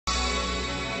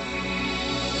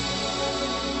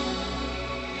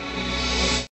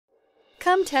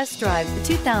Come test drive the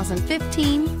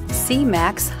 2015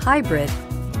 C-Max Hybrid.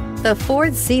 The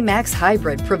Ford C-Max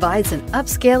Hybrid provides an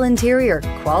upscale interior,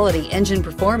 quality engine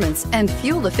performance, and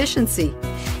fuel efficiency.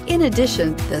 In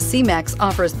addition, the C-Max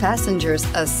offers passengers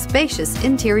a spacious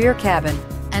interior cabin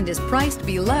and is priced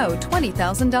below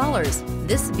 $20,000.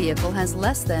 This vehicle has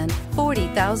less than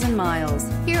 40,000 miles.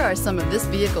 Here are some of this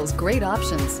vehicle's great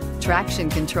options: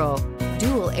 traction control,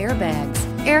 dual airbags,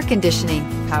 air conditioning,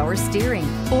 power steering,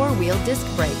 four-wheel disc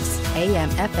brakes,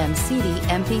 AM/FM CD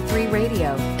MP3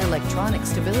 radio, electronic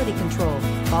stability control,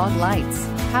 fog lights,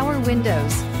 power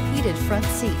windows, heated front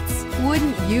seats.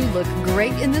 Wouldn't you look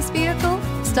great in this vehicle?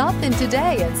 Stop in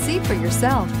today and see for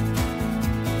yourself.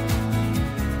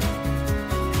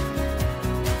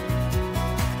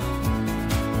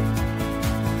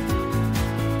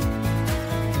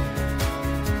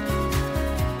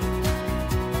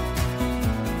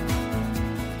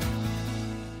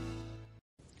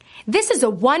 This is a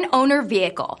one-owner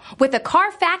vehicle with a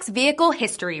Carfax Vehicle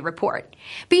History Report.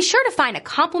 Be sure to find a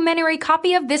complimentary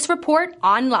copy of this report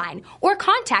online or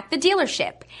contact the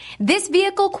dealership. This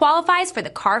vehicle qualifies for the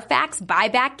Carfax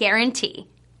Buyback Guarantee.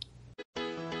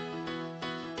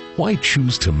 Why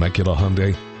choose Temecula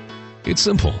Hyundai? It's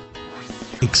simple.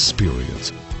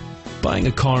 Experience. Buying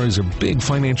a car is a big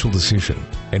financial decision,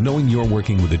 and knowing you're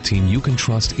working with a team you can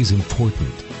trust is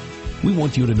important. We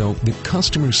want you to know that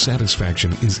customer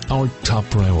satisfaction is our top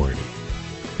priority.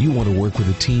 You want to work with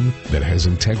a team that has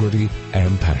integrity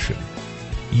and passion.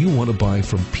 You want to buy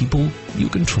from people you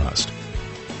can trust.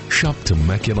 Shop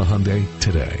Temecula Hyundai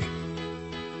today.